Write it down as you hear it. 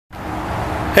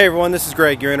Hey everyone, this is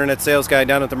Greg, your internet sales guy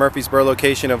down at the Murfreesboro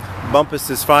location of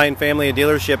Bumpus's fine family of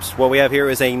dealerships. What we have here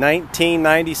is a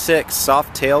 1996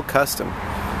 Softail Custom.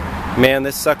 Man,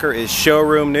 this sucker is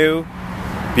showroom new.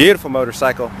 Beautiful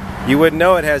motorcycle. You wouldn't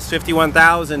know it has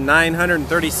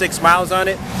 51,936 miles on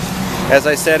it. As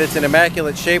I said, it's in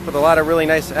immaculate shape with a lot of really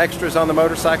nice extras on the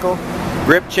motorcycle.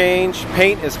 Grip change,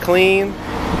 paint is clean,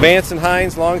 Vance &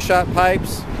 Hines long shot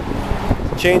pipes,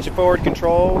 change of forward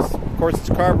controls. Of course, it's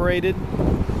carbureted.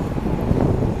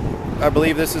 I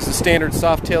believe this is a standard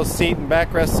Softail seat and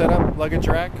backrest setup, luggage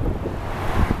rack.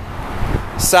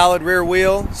 Solid rear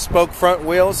wheel, spoke front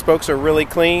wheel. Spokes are really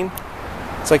clean.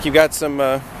 It's like you've got some,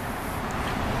 not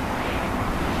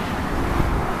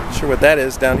sure what that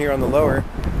is down here on the lower,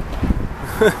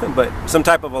 but some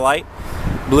type of a light,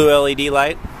 blue LED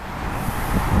light.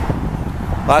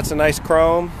 Lots of nice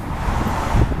chrome.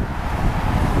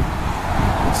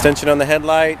 Extension on the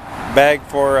headlight, bag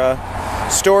for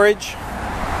storage.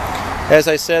 As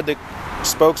I said, the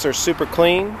spokes are super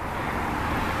clean.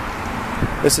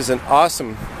 This is an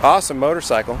awesome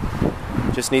motorcycle.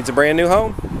 Just needs a brand new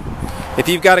home. If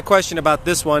you've got a question about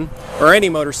this one or any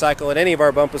motorcycle at any of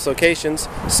our Bumpus locations,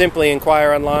 simply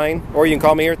inquire online or you can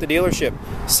call me here at the dealership,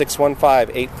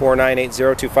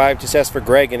 615-849-8025. Just ask for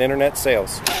Greg in Internet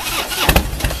Sales.